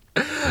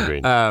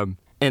 Agreed.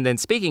 And then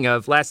speaking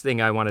of, last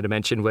thing I wanted to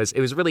mention was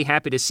it was really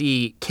happy to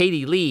see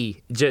Katie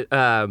Lee,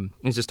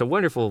 who's just a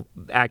wonderful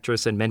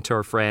actress and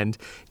mentor friend,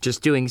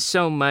 just doing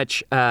so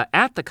much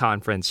at the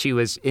conference. She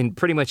was in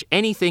pretty much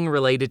anything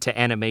related to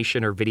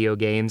animation or video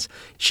games.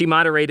 She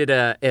moderated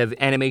a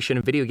animation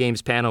and video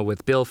games panel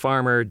with Bill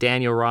Farmer,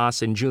 Daniel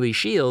Ross, and Julie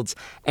Shields,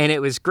 and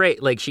it was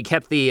great. Like, she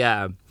kept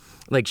the...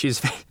 Like, she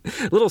was a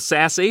little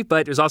sassy,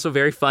 but it was also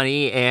very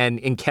funny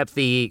and kept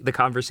the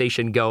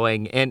conversation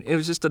going. And it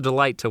was just a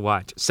delight to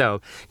watch. So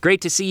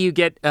great to see you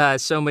get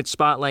so much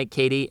spotlight,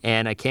 Katie.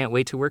 And I can't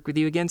wait to work with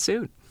you again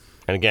soon.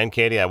 And again,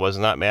 Katie, I was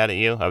not mad at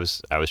you. I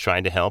was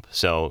trying to help.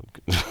 So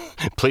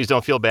please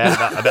don't feel bad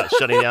about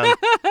shutting down.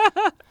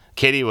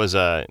 Katie was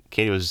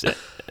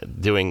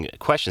doing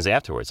questions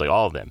afterwards, like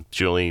all of them.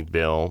 Julie,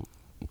 Bill,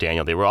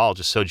 Daniel, they were all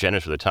just so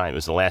generous with their time. It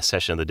was the last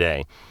session of the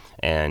day.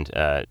 And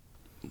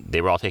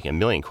they were all taking a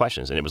million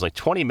questions, and it was like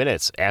 20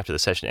 minutes after the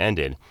session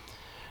ended,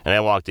 and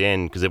I walked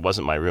in, because it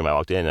wasn't my room. I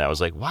walked in, and I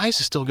was like, why is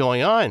this still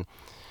going on?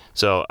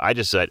 So I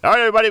just said, all right,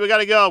 everybody, we got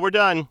to go. We're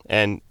done.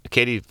 And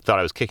Katie thought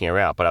I was kicking her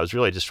out, but I was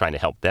really just trying to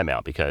help them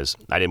out, because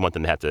I didn't want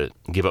them to have to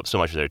give up so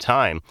much of their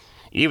time,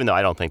 even though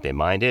I don't think they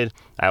minded.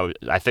 I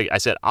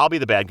said, I'll be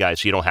the bad guy,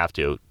 so you don't have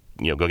to,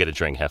 go get a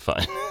drink, have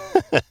fun.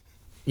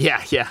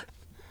 Yeah.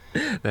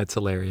 That's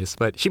hilarious.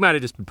 But she might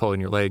have just been pulling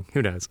your leg.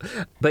 Who knows?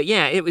 But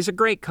yeah, it was a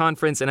great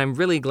conference, and I'm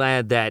really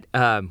glad that,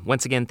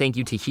 once again, thank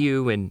you to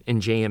Hugh and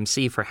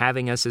JMC for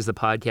having us as the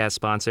podcast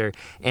sponsor.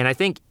 And I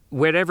think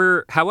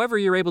however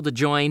you're able to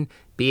join,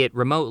 be it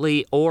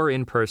remotely or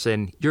in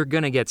person, you're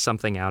going to get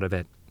something out of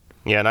it.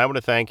 Yeah, and I want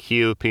to thank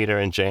Hugh, Peter,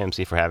 and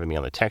JMC for having me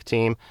on the tech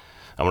team.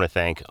 I want to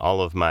thank all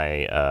of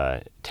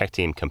my tech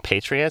team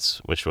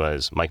compatriots, which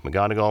was Mike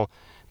McGonigal,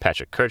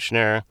 Patrick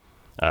Kirchner,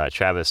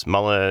 Travis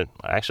Mulla.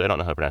 Actually, I don't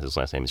know how to pronounce his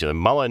last name. It's either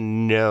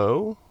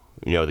Mullano,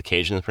 the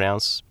Cajun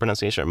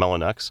pronunciation, or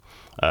Mullinux.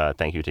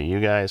 Thank you to you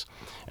guys.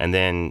 And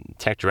then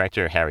tech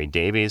director Harry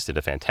Davies did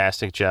a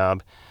fantastic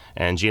job.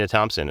 And Gina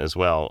Thompson as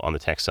well on the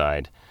tech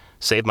side.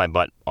 Saved my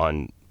butt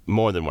on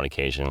more than one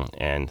occasion.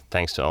 And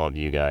thanks to all of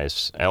you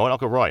guys. Oh, and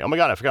Uncle Roy. Oh my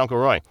God, I forgot Uncle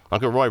Roy.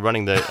 Uncle Roy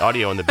running the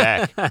audio in the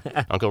back.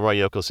 Uncle Roy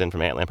Yokelson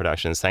from Antland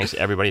Productions. Thanks to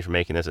everybody for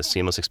making this a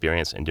seamless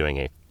experience and doing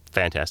a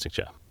fantastic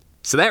job.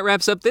 So that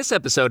wraps up this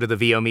episode of the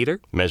VO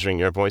Meter. Measuring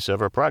your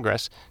voiceover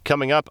progress.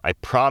 Coming up, I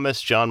promise,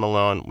 John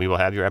Malone, we will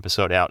have your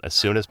episode out as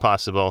soon as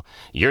possible.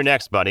 You're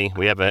next, buddy.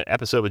 We have an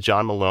episode with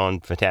John Malone,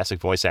 fantastic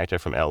voice actor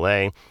from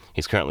L.A.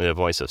 He's currently the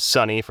voice of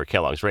Sonny for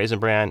Kellogg's Raisin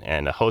Bran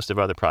and a host of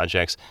other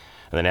projects.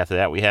 And then after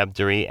that, we have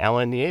Doree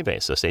Allen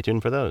Nieve, so stay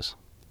tuned for those.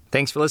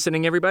 Thanks for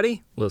listening,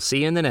 everybody. We'll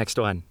see you in the next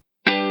one.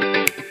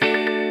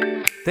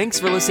 Thanks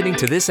for listening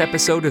to this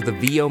episode of the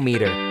VO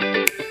Meter.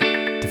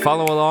 To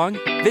follow along,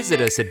 visit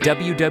us at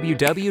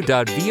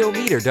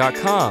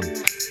www.vometer.com.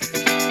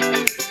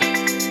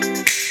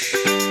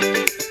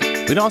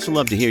 We'd also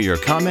love to hear your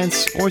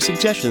comments or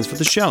suggestions for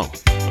the show.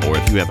 Or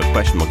if you have a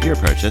questionable gear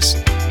purchase,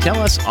 Tell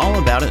us all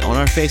about it on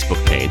our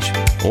Facebook page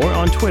or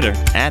on Twitter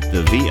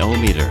 @the VO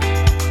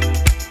Meter.